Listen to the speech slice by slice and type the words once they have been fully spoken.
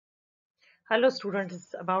Hello students,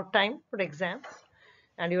 it's about time for exams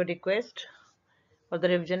and your request for the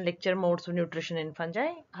revision lecture modes of nutrition in fungi.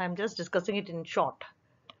 I am just discussing it in short.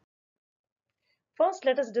 First,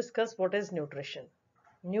 let us discuss what is nutrition.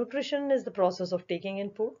 Nutrition is the process of taking in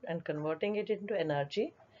food and converting it into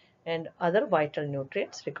energy and other vital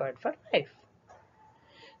nutrients required for life.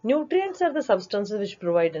 Nutrients are the substances which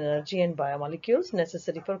provide energy and biomolecules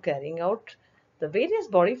necessary for carrying out the various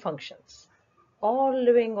body functions. All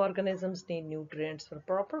living organisms need nutrients for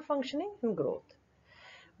proper functioning and growth,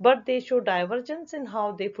 but they show divergence in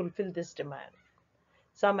how they fulfill this demand.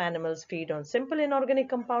 Some animals feed on simple inorganic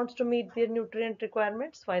compounds to meet their nutrient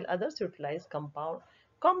requirements, while others utilize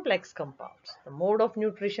complex compounds. The mode of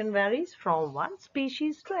nutrition varies from one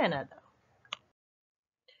species to another.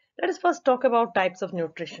 Let us first talk about types of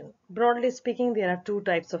nutrition. Broadly speaking, there are two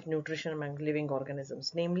types of nutrition among living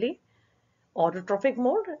organisms, namely autotrophic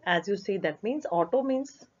mode. As you see, that means auto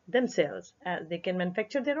means themselves. They can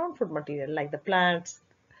manufacture their own food material like the plants,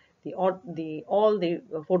 all the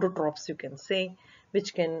phototrophs you can say,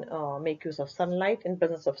 which can make use of sunlight, in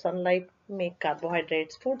presence of sunlight make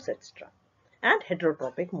carbohydrates, foods, etc. And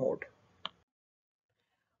heterotrophic mode.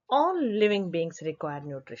 All living beings require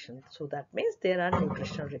nutrition, so that means there are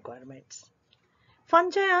nutritional requirements.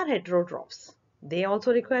 Fungi are heterotrophs. They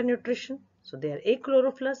also require nutrition, so they are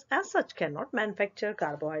achlorophyllous, as such cannot manufacture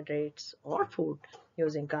carbohydrates or food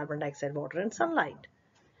using carbon dioxide, water and sunlight.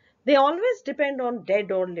 They always depend on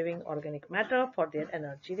dead or living organic matter for their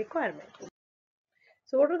energy requirements.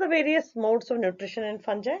 So what are the various modes of nutrition in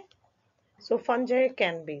fungi? So fungi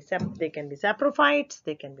can be saprophytes,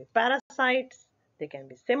 they can be parasites, they can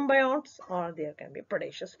be symbionts, or there can be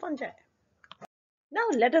predaceous fungi. Now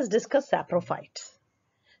let us discuss saprophytes.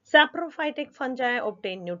 Saprophytic fungi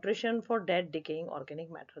obtain nutrition for dead decaying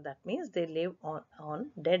organic matter. That means they live on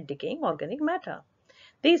dead decaying organic matter.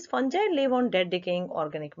 These fungi live on dead decaying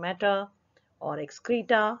organic matter or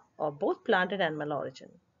excreta of both plant and animal origin.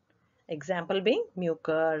 Example being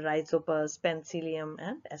mucor, rhizopus, penicillium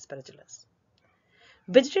and aspergillus.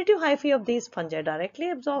 Vegetative hyphae of these fungi directly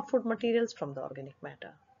absorb food materials from the organic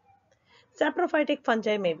matter. Saprophytic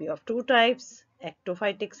fungi may be of two types: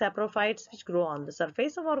 ectophytic saprophytes, which grow on the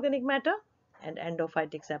surface of organic matter, and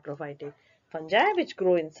endophytic saprophytic fungi, which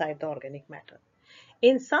grow inside the organic matter.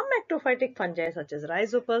 In some ectophytic fungi, such as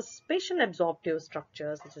rhizopus, special absorptive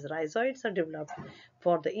structures such as rhizoids are developed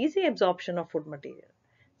for the easy absorption of food material.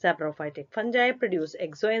 Saprophytic fungi produce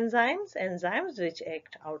exoenzymes, enzymes which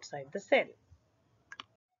act outside the cell.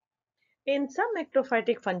 In some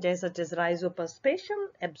ectophytic fungi such as rhizopus, special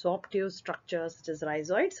absorptive structures such as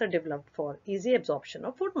rhizoids are developed for easy absorption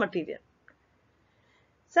of food material.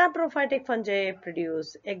 Saprophytic fungi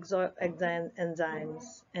produce enzymes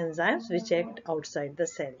which act outside the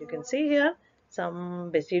cell. You can see here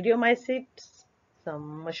some basidiomycetes,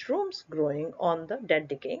 some mushrooms growing on the dead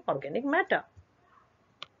decaying organic matter.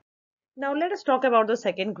 Now let us talk about the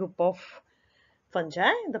second group of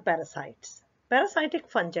fungi, the parasites. Parasitic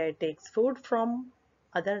fungi takes food from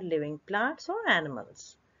other living plants or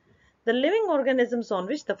animals. The living organisms on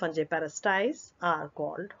which the fungi parasitize are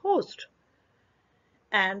called host.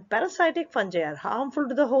 And parasitic fungi are harmful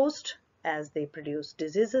to the host as they produce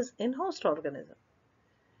diseases in host organism.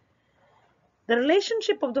 The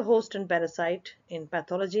relationship of the host and parasite in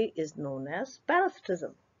pathology is known as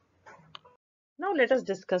parasitism. Now let us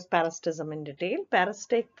discuss parasitism in detail.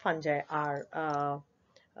 Parasitic fungi are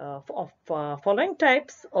of following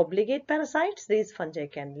types: obligate parasites. These fungi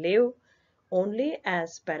can live only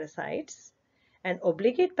as parasites, and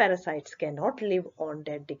obligate parasites cannot live on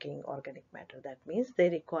dead decaying organic matter. That means they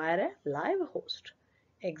require a live host.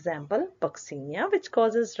 Example, Buccinia, which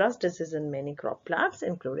causes rust disease in many crop plants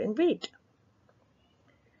including wheat.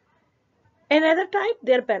 Another type,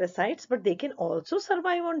 they are parasites, but they can also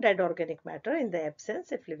survive on dead organic matter in the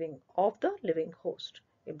absence of the living host.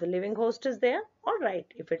 If the living host is there, all right.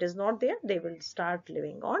 If it is not there, they will start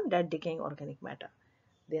living on dead decaying organic matter.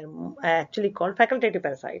 They are actually called facultative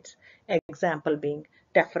parasites. Example being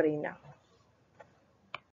Tephorina.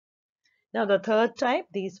 Now the third type,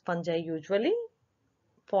 these fungi usually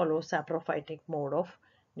follow saprophytic mode of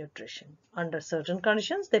nutrition. Under certain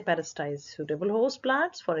conditions, they parasitize suitable host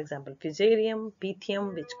plants, for example, Fusarium,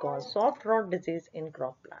 Pythium, which cause soft rot disease in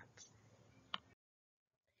crop plants.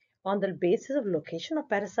 On the basis of location of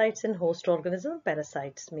parasites in host organism,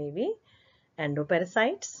 parasites may be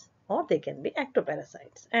endoparasites or they can be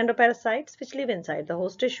ectoparasites. Endoparasites which live inside the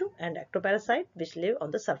host tissue and ectoparasites which live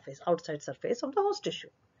on the surface, outside surface of the host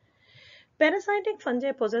tissue. Parasitic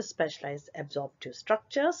fungi possess specialized absorptive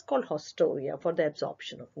structures called hostoria for the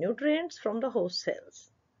absorption of nutrients from the host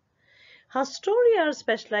cells. Haustoria are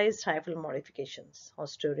specialized hyphal modifications.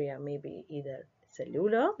 Haustoria may be either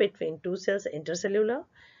cellular between two cells, intercellular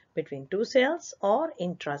between two cells, or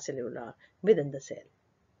intracellular within the cell.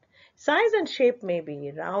 Size and shape may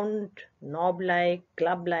be round, knob-like,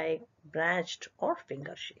 club-like, branched, or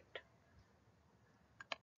finger-shaped.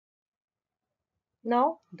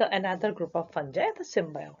 Now, another group of fungi, the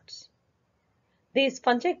symbionts. These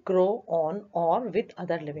fungi grow on or with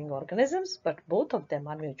other living organisms, but both of them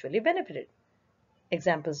are mutually benefited.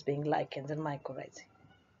 Examples being lichens and mycorrhizae.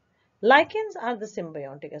 Lichens are the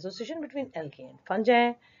symbiotic association between algae and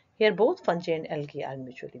fungi. Here both fungi and algae are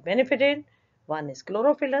mutually benefited. One is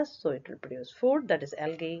chlorophyllous, so it will produce food, that is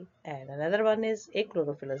algae, and another one is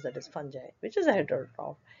achlorophyllous, that is fungi, which is a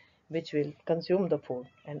heterotroph, which will consume the food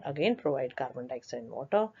and again provide carbon dioxide and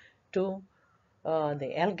water to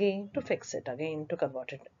the algae to fix it again, to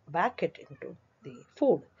convert it back into the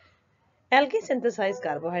food. Algae synthesize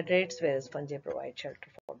carbohydrates, whereas fungi provide shelter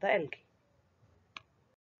for the algae.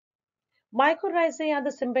 Mycorrhizae are the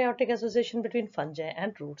symbiotic association between fungi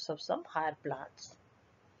and roots of some higher plants.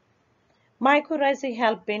 Mycorrhizae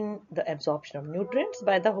help in the absorption of nutrients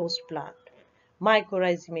by the host plant.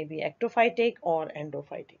 Mycorrhizae may be ectophytic or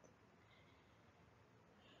endophytic.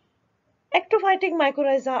 Ectophytic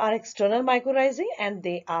mycorrhizae are external mycorrhizae and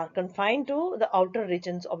they are confined to the outer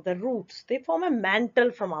regions of the roots. They form a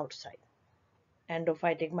mantle from outside.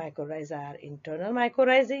 Endophytic mycorrhizae are internal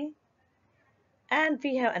mycorrhizae. And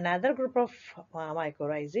we have another group of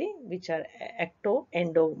mycorrhizae which are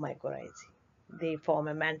ecto-endomycorrhizae. They form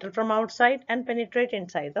a mantle from outside and penetrate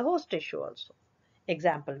inside the host tissue also.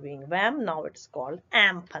 Example being WAM, now it's called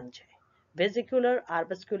AM fungi. Vesicular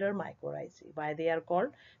arbuscular mycorrhizae. Why they are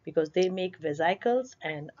called? Because they make vesicles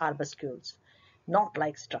and arbuscules,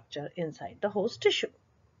 knot-like structure inside the host tissue.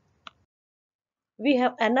 We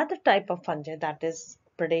have another type of fungi, that is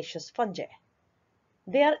predaceous fungi.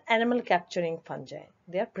 They are animal capturing fungi.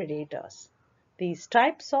 They are predators. These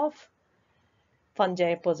types of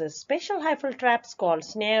fungi possess special hyphal traps called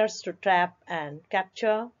snares to trap and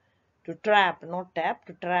capture, to trap, not tap,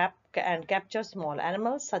 to trap and capture small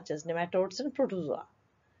animals such as nematodes and protozoa.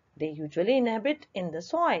 They usually inhabit in the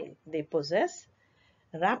soil. They possess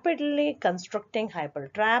rapidly constructing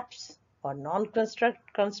hyphal traps or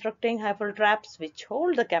non-constructing hyphal traps which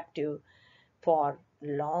hold the captive for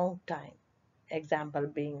long time. Example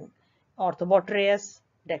being Orthobotrys,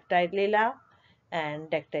 Dactylella, and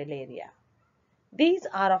Dactylaria. These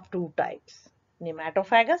are of two types,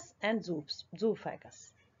 nematophagous and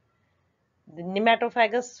zoophagous. The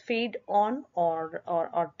nematophagous feed on or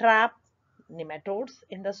trap nematodes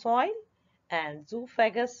in the soil, and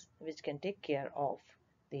zoophagous, which can take care of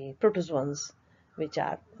the protozoans which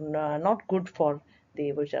are not good for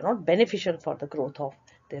which are not beneficial for the growth of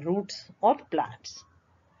the roots or plants.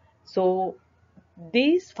 So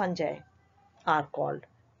these fungi are called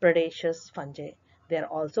predaceous fungi. They are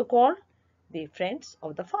also called the friends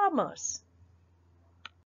of the farmers.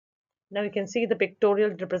 Now you can see the pictorial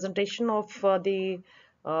representation of these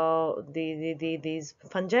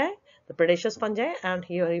fungi, the predaceous fungi, and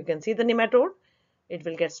here you can see the nematode. It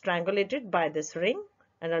will get strangulated by this ring,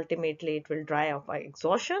 and ultimately it will dry off by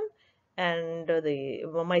exhaustion, and the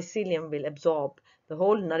mycelium will absorb the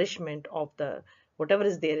whole nourishment of the whatever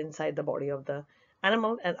is there inside the body of the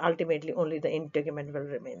animal, and ultimately only the integument will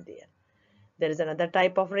remain there. There is another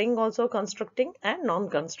type of ring also, constructing and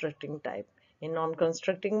non-constructing type. In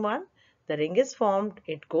non-constructing one, the ring is formed,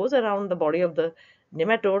 it goes around the body of the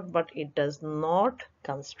nematode, but it does not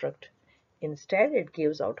construct. Instead, it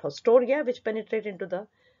gives out haustoria which penetrate into the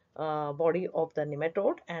body of the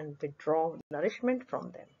nematode and withdraw nourishment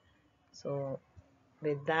from them. So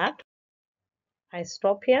with that, I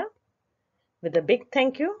stop here with a big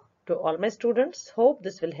thank you to all my students. Hope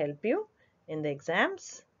this will help you in the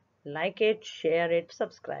exams. Like it, share it,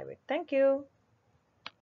 subscribe it. Thank you.